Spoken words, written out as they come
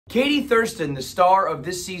Katie Thurston, the star of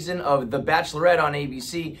this season of The Bachelorette on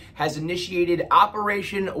ABC, has initiated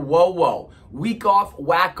Operation Whoa Whoa, week off,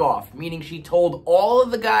 whack off, meaning she told all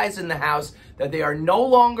of the guys in the house that they are no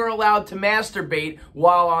longer allowed to masturbate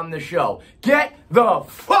while on the show. Get the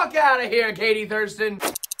fuck out of here, Katie Thurston!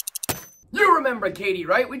 You remember Katie,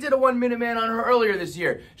 right? We did a 1 Minute Man on her earlier this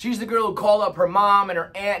year. She's the girl who called up her mom and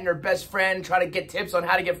her aunt and her best friend trying to get tips on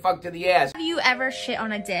how to get fucked to the ass. Have you ever shit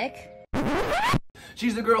on a dick?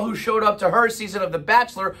 She's the girl who showed up to her season of The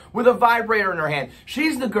Bachelor with a vibrator in her hand.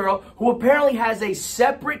 She's the girl who apparently has a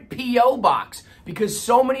separate P.O. box because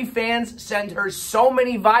so many fans send her so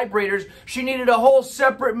many vibrators, she needed a whole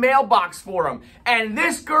separate mailbox for them. And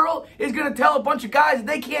this girl is going to tell a bunch of guys that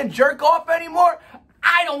they can't jerk off anymore?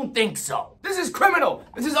 I don't think so. This is criminal.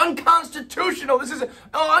 This is unconstitutional. This is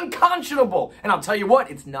unconscionable. And I'll tell you what,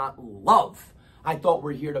 it's not love. I thought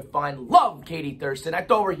we're here to find love, Katie Thurston. I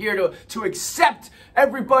thought we're here to accept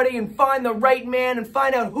everybody and find the right man and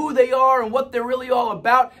find out who they are and what they're really all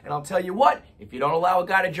about. And I'll tell you what, if you don't allow a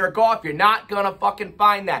guy to jerk off, you're not gonna fucking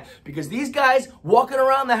find that. Because these guys walking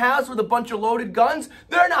around the house with a bunch of loaded guns,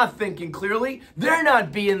 they're not thinking clearly. They're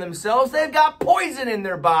not being themselves. They've got poison in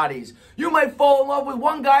their bodies. You might fall in love with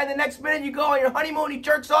one guy, the next minute you go on your honeymoon, he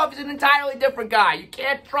jerks off, he's an entirely different guy. You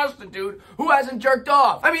can't trust a dude who hasn't jerked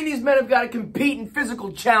off. I mean, these men have got to compete in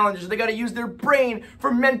physical challenges. They got to use their brain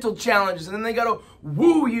for mental challenges. And then they got to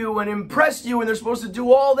woo you and impress you. And they're supposed to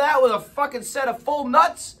do all that with a fucking set of full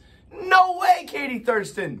nuts? No way, Katie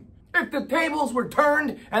Thurston. If the tables were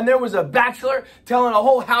turned and there was a bachelor telling a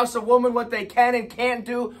whole house of women what they can and can't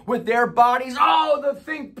do with their bodies, oh, the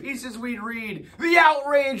think pieces we'd read, the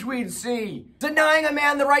outrage we'd see. Denying a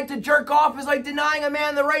man the right to jerk off is like denying a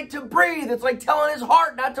man the right to breathe. It's like telling his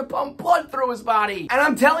heart not to pump blood through his body. And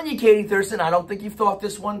I'm telling you, Katie Thurston, I don't think you've thought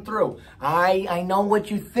this one through. I know what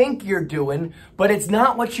you think you're doing, but it's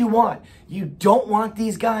not what you want. You don't want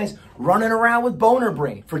these guys running around with boner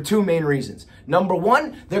brain for two main reasons. Number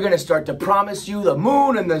one, they're going to start to promise you the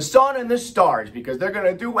moon and the sun and the stars because they're going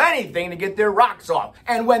to do anything to get their rocks off.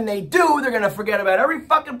 And when they do, they're going to forget about every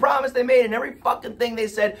fucking promise they made and every fucking thing they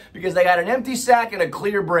said because they got an empty sack and a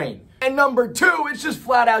clear brain. And number two, it's just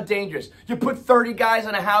flat out dangerous. You put 30 guys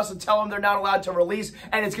in a house and tell them they're not allowed to release,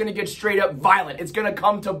 and it's going to get straight up violent. It's going to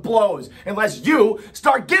come to blows unless you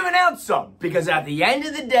start giving out some. Because at the end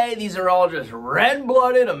of the day, these are all just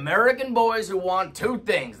red-blooded American boys who want two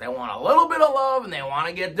things. They want a little bit of love, and they want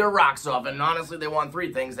to get their rocks off. And honestly, they want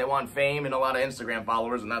three things. They want fame and a lot of Instagram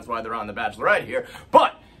followers, and that's why they're on The Bachelorette here.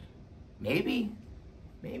 But maybe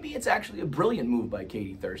it's actually a brilliant move by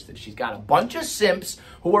Katie Thurston. She's got a bunch of simps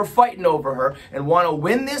who are fighting over her and want to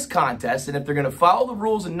win this contest. And if they're going to follow the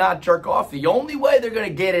rules and not jerk off, the only way they're going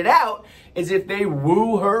to get it out is if they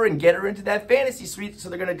woo her and get her into that fantasy suite. So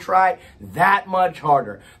they're going to try that much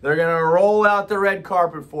harder. They're going to roll out the red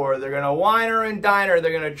carpet for her. They're going to wine her and dine her.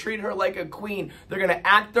 They're going to treat her like a queen. They're going to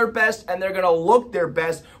act their best and they're going to look their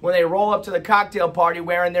best when they roll up to the cocktail party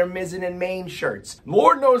wearing their mizzen and main shirts.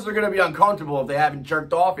 Lord knows they're going to be uncomfortable if they haven't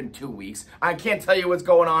jerked off in 2 weeks. I can't tell you what's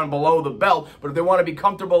going on below the belt, but if they want to be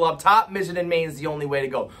comfortable up top, mizzen and main is the only way to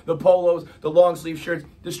go. The polos, the long sleeve shirts,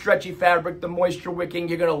 the stretchy fabric, the moisture wicking.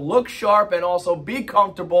 You're going to look sharp and also be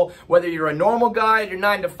comfortable, whether you're a normal guy, you're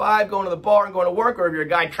 9 to 5, going to the bar and going to work, or if you're a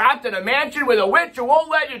guy trapped in a mansion with a witch who won't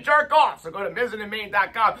let you jerk off. So go to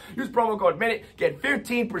mizzenandmain.com, use promo code MINUTE, get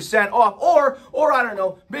 15% off, or I don't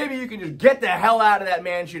know, maybe you can just get the hell out of that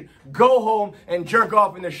mansion, go home and jerk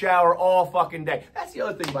off in the shower all fucking day. That's the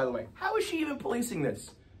other thing, by the way. How is she even policing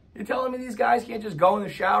this? You're telling me these guys can't just go in the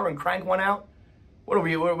shower and crank one out? What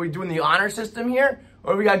are we doing the honor system here?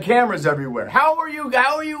 Or we got cameras everywhere? How are you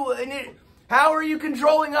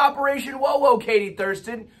controlling Operation Whoa Whoa, Katie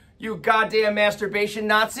Thurston? You goddamn masturbation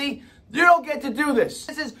Nazi. You don't get to do this.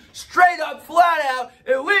 This is straight up, flat out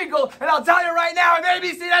illegal. And I'll tell you right now, if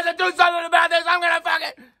ABC doesn't do something about it,